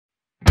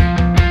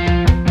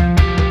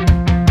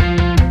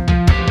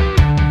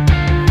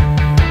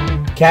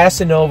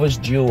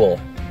Casanovas Jewel.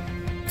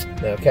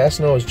 Now,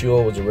 Casanovas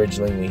Jewel was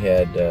originally we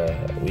had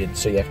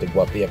so you have to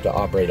go up, you have to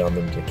operate on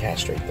them to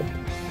castrate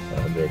them.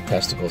 Their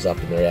testicles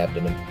up in their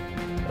abdomen.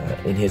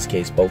 In his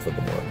case, both of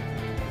them were.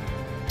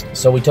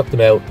 So we took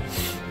them out.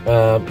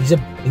 He's a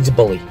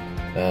bully.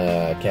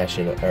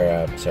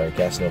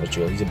 Casanovas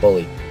Jewel. He's a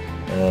bully.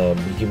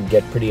 He can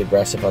get pretty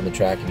aggressive on the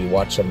track. If you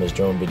watch some of his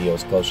drone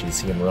videos closely, you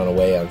see him run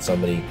away on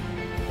somebody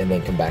and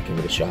then come back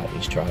into the shot.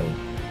 He's trotting.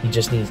 He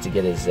just needs to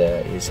get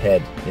his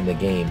head in the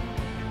game,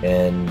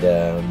 and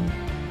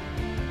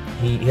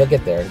he'll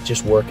get there.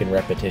 Just work and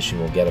repetition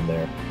will get him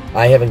there.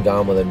 I haven't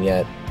gone with him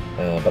yet,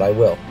 but I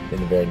will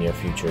in the very near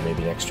future,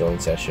 maybe next drone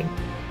session.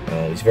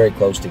 He's very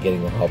close to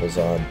getting the hobbles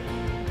on.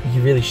 He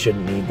really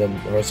shouldn't need them.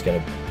 The horse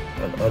got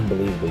an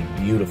unbelievably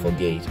beautiful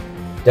gait.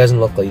 Doesn't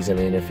look like he's going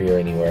to interfere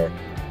anywhere,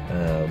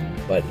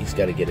 but he's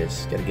got to get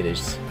his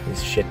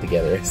shit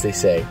together, as they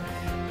say.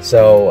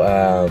 So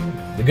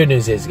the good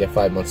news is he's got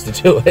 5 months to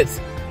do it.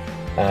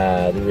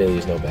 There really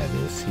is no bad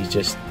news. He's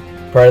just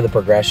part of the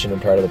progression and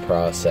part of the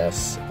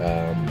process.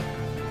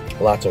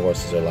 Lots of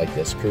horses are like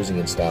this. Cruising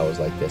in Style was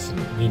like this, and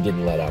he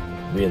didn't let up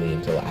really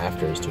until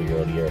after his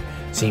 2-year-old year.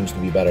 Seems to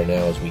be better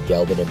now as we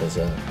gelded him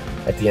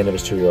at the end of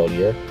his 2-year-old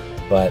year.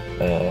 But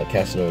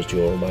Casanovas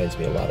Jewel reminds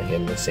me a lot of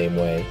him in the same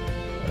way.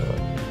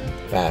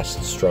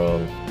 Fast,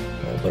 strong,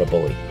 but a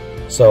bully.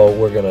 So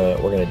we're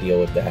gonna deal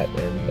with that,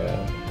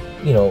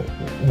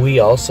 and we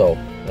also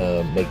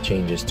make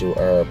changes to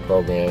our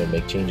program and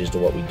make changes to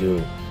what we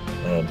do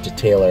to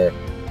tailor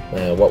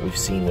what we've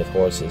seen with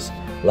horses.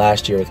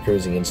 Last year with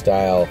Cruising in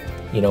Style,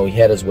 he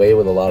had his way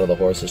with a lot of the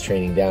horses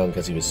training down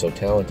because he was so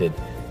talented,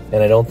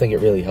 and I don't think it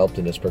really helped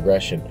in his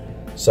progression.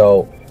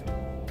 So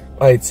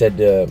I had said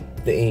to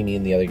Amy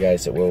and the other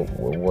guys that were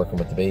working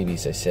with the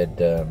babies, I said,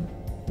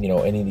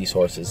 any of these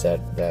horses that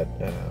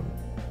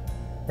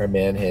are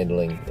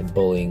manhandling and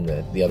bullying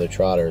the other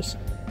trotters,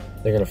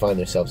 they're going to find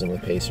themselves in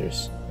with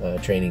pacers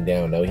training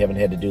down. Now, we haven't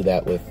had to do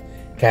that with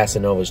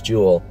Casanovas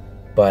Jewel,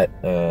 but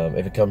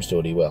if it comes to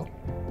it, he will.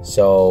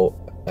 So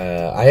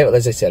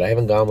as I said, I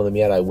haven't gone with him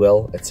yet. I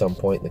will at some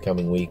point in the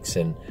coming weeks,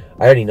 and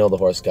I already know the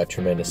horse got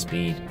tremendous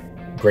speed,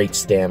 great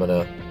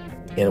stamina,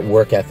 and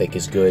work ethic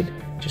is good.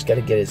 Just got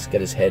to get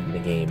his head in the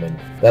game, and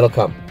that'll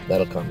come.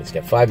 He's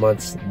got 5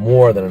 months,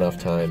 more than enough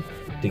time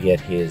to get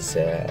his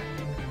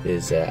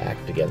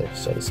act together,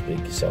 so to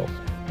speak. So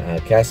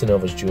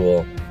Casanovas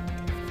Jewel,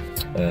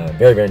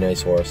 very, very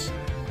nice horse.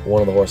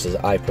 One of the horses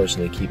I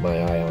personally keep my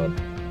eye on,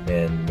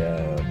 and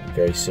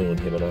very soon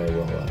him and I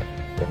will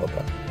hook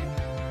up.